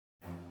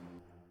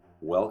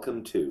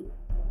Welcome to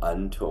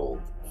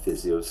Untold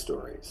Physio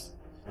Stories,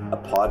 a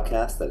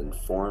podcast that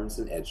informs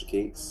and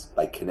educates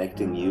by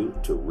connecting you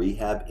to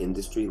rehab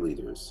industry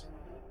leaders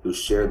who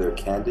share their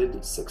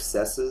candid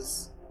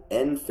successes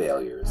and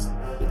failures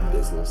in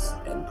business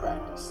and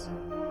practice.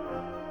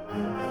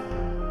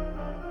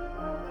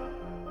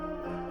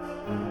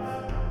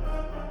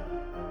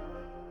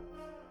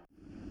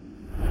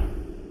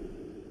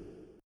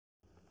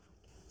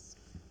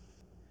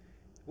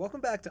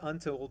 Welcome back to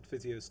Untold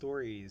Physio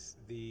Stories,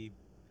 the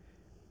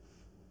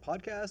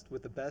podcast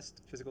with the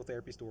best physical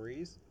therapy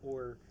stories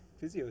or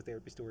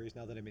physiotherapy stories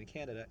now that I'm in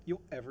Canada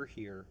you'll ever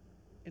hear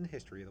in the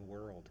history of the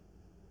world.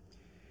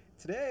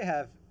 Today I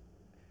have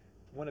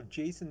one of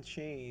Jason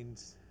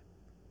Shane's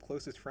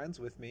closest friends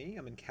with me.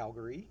 I'm in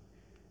Calgary.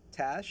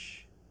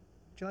 Tash.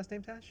 What's your last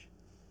name, Tash?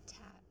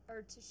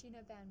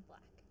 Tashina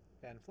Black.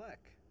 Van Fleck.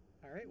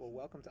 All right, well,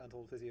 welcome to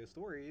Untold Physio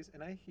Stories,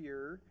 and I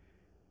hear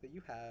that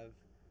you have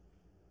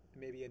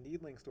maybe a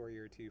needling story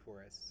or two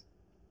for us.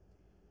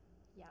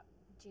 Yep,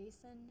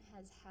 Jason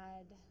has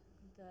had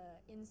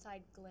the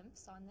inside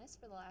glimpse on this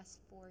for the last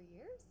 4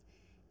 years,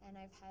 and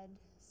I've had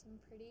some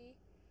pretty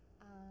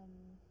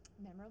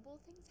memorable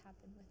things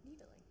happen with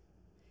needling.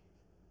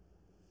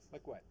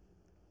 Like what?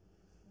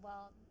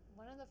 Well,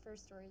 one of the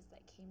first stories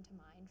that came to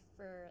mind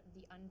for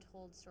the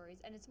untold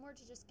stories, and it's more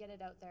to just get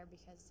it out there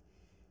because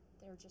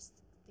they're just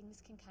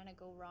things can kind of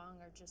go wrong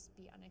or just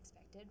be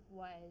unexpected,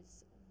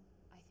 was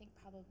I think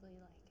probably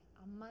like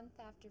a month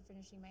after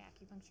finishing my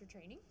acupuncture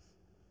training.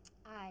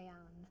 I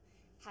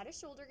had a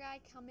shoulder guy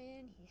come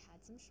in. He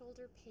had some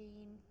shoulder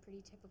pain,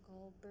 pretty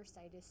typical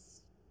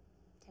bursitis,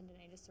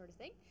 tendonitis sort of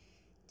thing.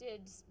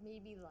 Did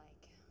maybe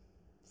like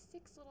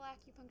 6 little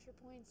acupuncture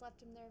points,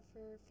 left him there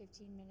for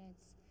 15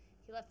 minutes.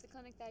 He left the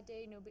clinic that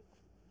day, no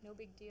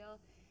big deal.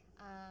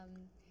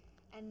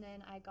 And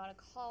then I got a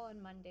call on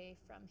Monday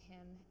from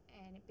him,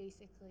 and it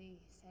basically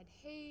said,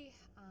 hey,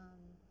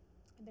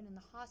 I've been in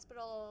the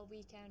hospital all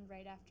weekend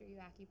right after you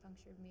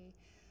acupunctured me.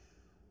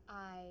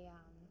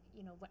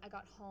 I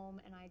got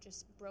home and I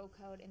just broke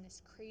out in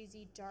this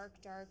crazy dark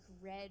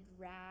red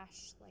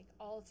rash, like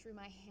all through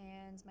my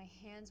hands. My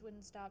hands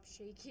wouldn't stop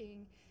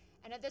shaking.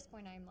 And at this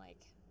point, I'm like,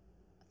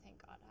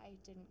 thank God I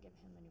didn't give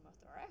him a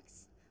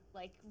pneumothorax.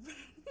 Like,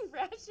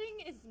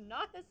 rashing is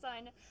not a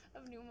sign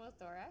of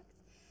pneumothorax.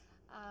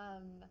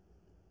 Um,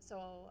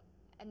 so,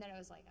 and then I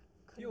was like,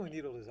 You only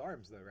needled his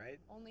arms, though, right?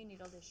 only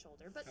needled his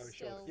shoulder, but Oh,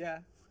 still, shoulder. Yeah.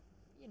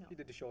 you know, If you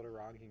did the shoulder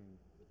wrong, you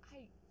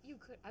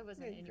I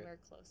wasn't you anywhere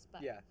could. close,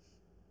 but Yeah.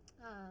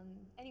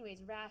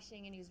 anyways,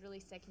 rashing, and he was really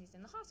sick and he's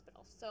in the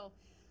hospital. So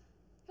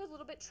he was a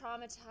little bit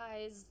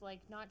traumatized, like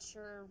not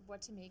sure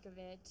what to make of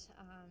it.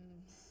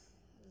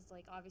 It was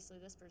like, obviously,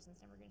 this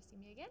person's never going to see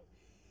me again.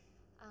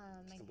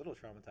 Just a little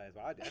traumatized.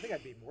 Wow, I think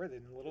I'd be more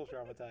than a little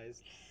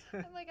traumatized.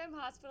 I'm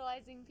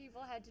hospitalizing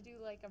people, had to do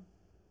like a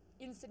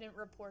incident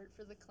report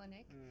for the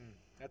clinic.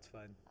 That's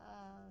fun.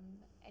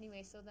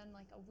 Anyway, so then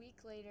like a week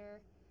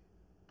later,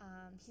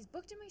 he's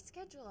booked in my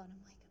schedule, and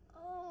I'm like,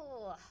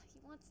 oh, he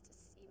wants to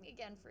see me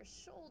again for his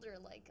shoulder.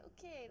 Like,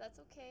 okay, that's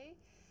okay.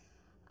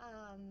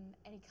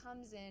 And he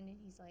comes in and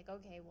he's like,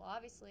 okay, well,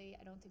 obviously,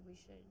 I don't think we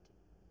should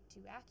do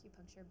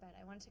acupuncture, but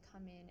I wanted to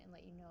come in and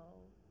let you know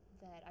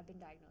that I've been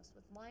diagnosed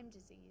with Lyme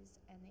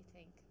disease, and they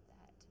think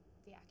that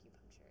the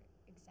acupuncture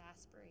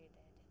exacerbated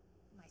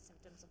my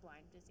symptoms of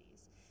Lyme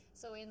disease.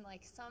 So in like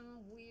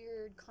some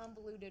weird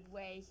convoluted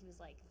way, he was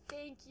like,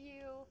 thank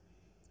you.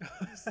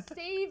 You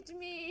saved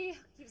me.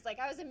 He was like,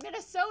 I was in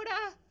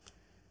Minnesota.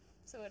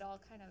 So it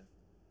all kind of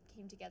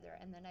came together,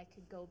 and then I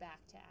could go back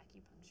to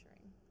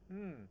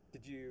acupuncturing.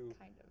 Did you?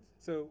 Kind of.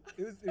 So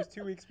it was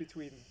 2 weeks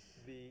between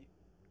the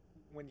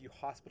when you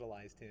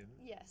hospitalized him.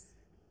 Yes.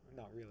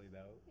 Not really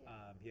though.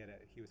 Yeah.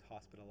 He was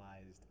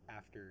hospitalized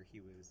after he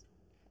was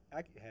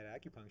had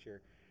acupuncture.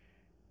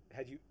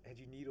 Had you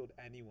needled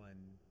anyone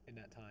in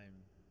that time?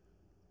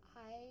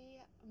 I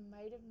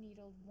might have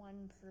needled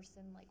one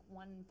person, like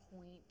 1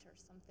 point or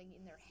something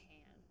in their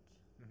hand,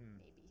 Mm-hmm.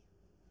 maybe,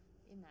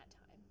 in that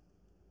time.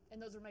 And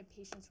those were my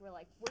patients who were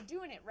like, we're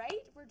doing it,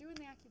 right? We're doing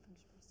the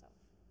acupuncture. So,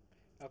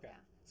 Okay.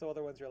 yeah. So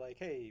other ones are like,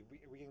 hey, we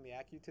getting the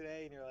acu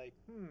today, and you're like,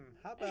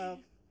 how about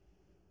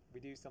we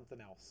do something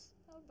else?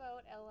 How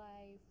about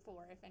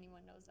LI4, if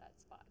anyone knows that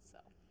spot? So,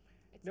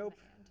 it's in Nope.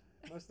 the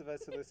hand. Most of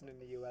us who listen in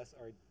the U.S.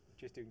 are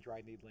just doing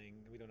dry needling.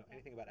 We don't know Yeah.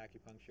 anything about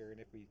acupuncture, and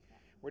if Yeah.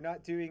 we're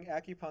not doing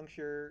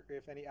acupuncture,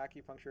 if any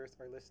acupuncturists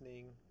are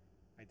listening,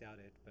 I doubt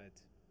it, but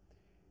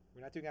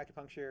we're not doing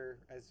acupuncture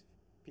as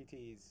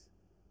PTs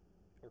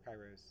or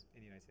chiros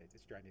in the United States.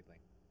 It's dry needling.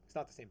 It's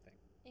not the same thing.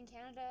 In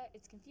Canada,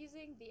 it's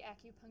confusing. The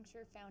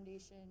Acupuncture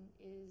Foundation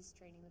is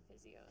training the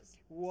physios to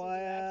do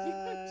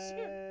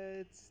acupuncture.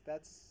 What?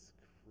 That's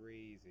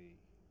crazy.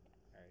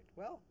 All right.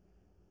 Well,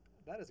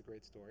 that is a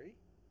great story.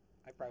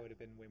 I Yeah, probably would have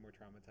been way more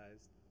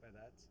traumatized by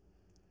that.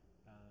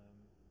 Um,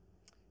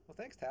 well,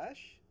 thanks,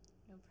 Tash.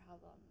 no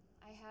problem.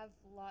 I have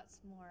lots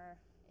more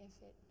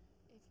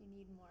if you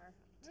need more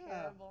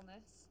Ah,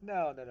 terribleness.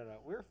 no, no, no, no.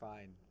 We're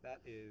fine. That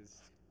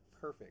is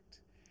perfect.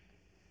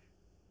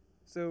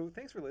 So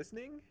thanks for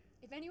listening.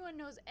 If anyone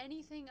knows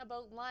anything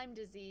about Lyme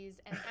disease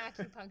and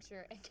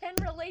acupuncture and can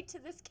relate to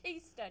this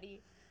case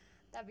study,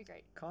 that'd be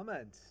great.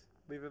 Comment.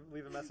 Leave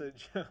a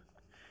message.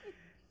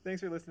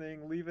 Thanks for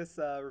listening. Leave us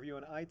a review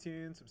on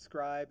iTunes.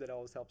 Subscribe. That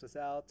always helps us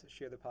out.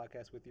 Share the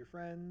podcast with your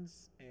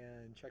friends.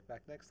 And check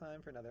back next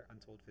time for another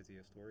Untold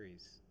Physio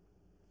Stories.